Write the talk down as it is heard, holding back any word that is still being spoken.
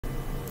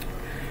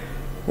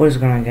What is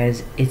going on,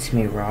 guys? It's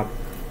me, Rob.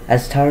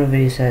 As the title of the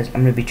video says,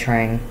 I'm going to be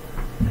trying,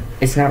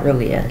 it's not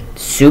really a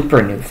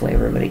super new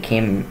flavor, but it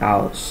came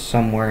out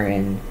somewhere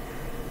in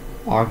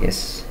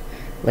August,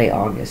 late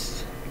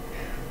August.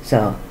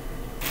 So,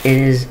 it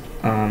is,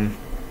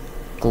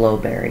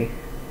 GLOWBERRY.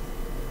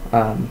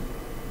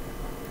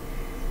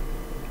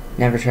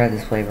 Never tried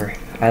this flavor.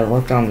 I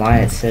looked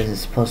online, it says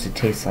it's supposed to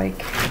taste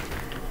like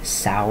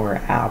sour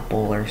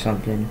apple or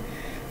something,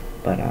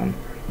 but,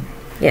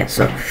 yeah,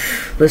 so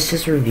let's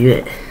just review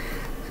it.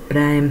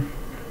 Prime,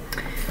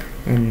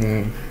 and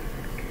then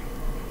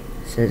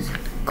it says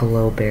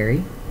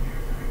GLOWBERRY.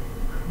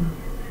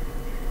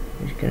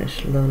 I'm just gonna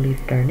slowly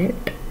turn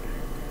it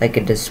like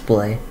a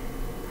display.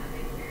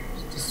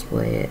 Just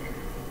display it.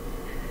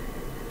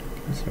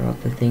 These are all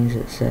the things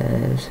it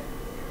says.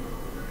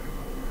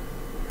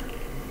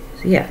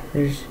 So yeah,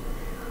 there's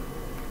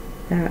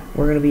that.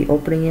 We're gonna be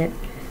opening it,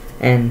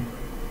 and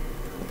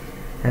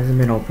it hasn't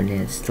been opened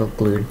yet. It's still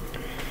glued.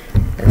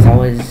 It's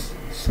always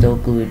still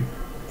glued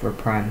for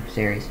Prime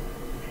series.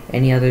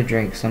 Any other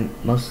drink,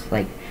 most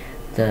like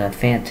the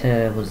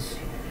Fanta was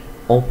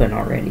open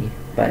already,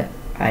 but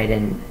I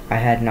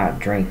had not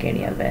drank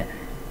any of it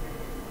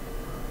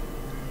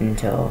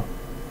until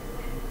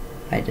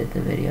I did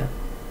the video.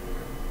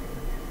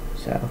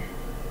 So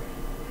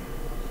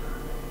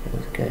it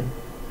was good.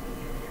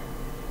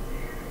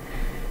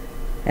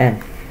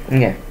 And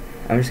okay,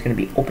 I'm just gonna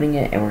be opening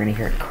it and we're gonna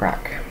hear it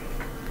crack.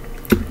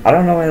 I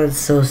don't know why that's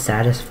so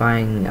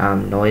satisfying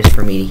noise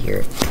for me to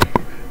hear.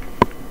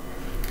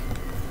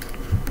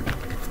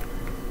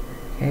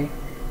 Okay,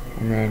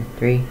 and then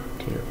 3,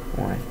 2,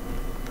 1.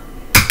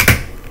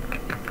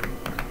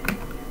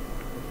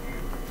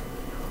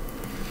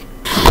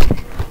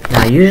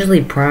 Now,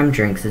 usually Prime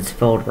drinks, it's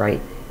filled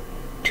right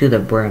to the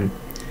brim,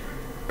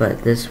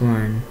 but this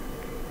one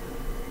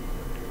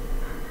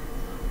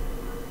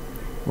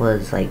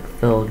was like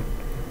filled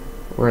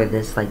where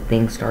this like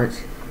thing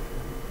starts.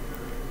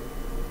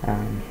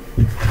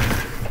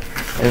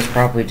 It was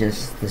probably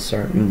just the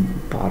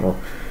certain bottle,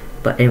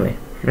 but anyway,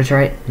 I'm gonna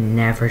try it.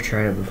 Never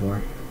tried it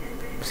before.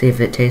 See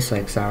if it tastes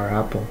like sour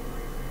apple.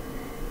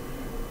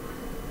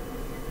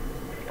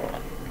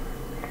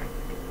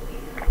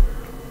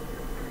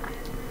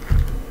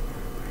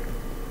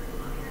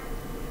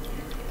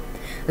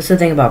 That's the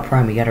thing about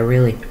Prime, you gotta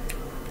really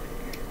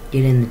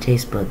get in the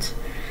taste buds.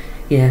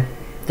 Yeah,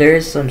 there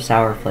is some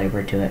sour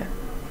flavor to it.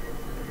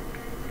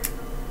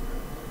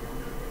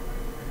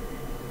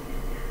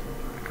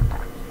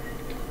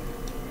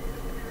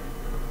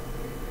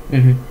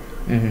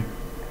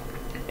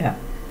 Yeah,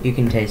 you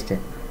can taste it.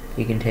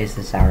 You can taste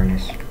the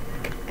sourness.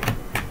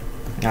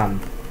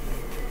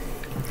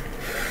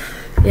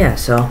 Yeah,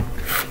 so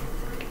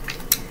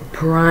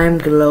Prime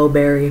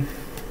GLOWBERRY,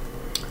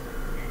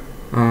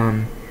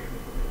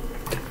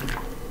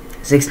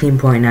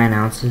 16.9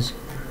 ounces.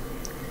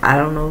 I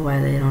don't know why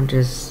they don't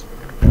just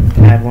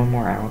add 1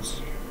 more ounce.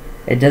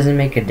 It doesn't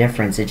make a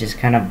difference. It just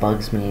kind of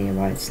bugs me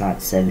why it's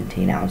not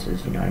 17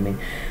 ounces. You know what I mean?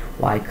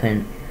 Why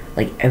couldn't,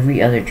 like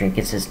every other drink,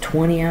 it says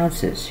 20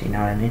 ounces. You know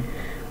what I mean?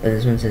 But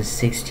this one says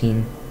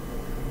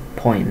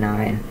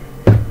 16.9.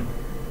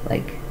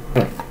 Like,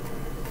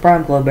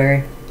 Prime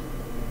GLOWBERRY.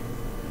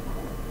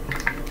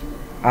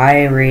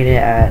 I rate it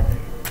at,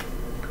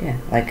 yeah,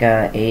 like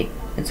a 8.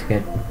 It's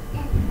good.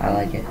 I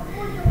like it.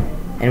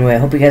 Anyway, I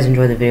hope you guys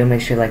enjoyed the video.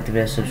 Make sure you like the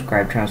video,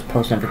 subscribe, turn on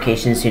post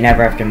notifications so you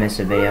never have to miss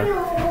a video.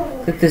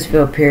 Click this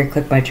video up here,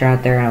 click my channel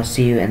out there, and I'll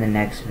see you in the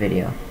next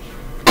video.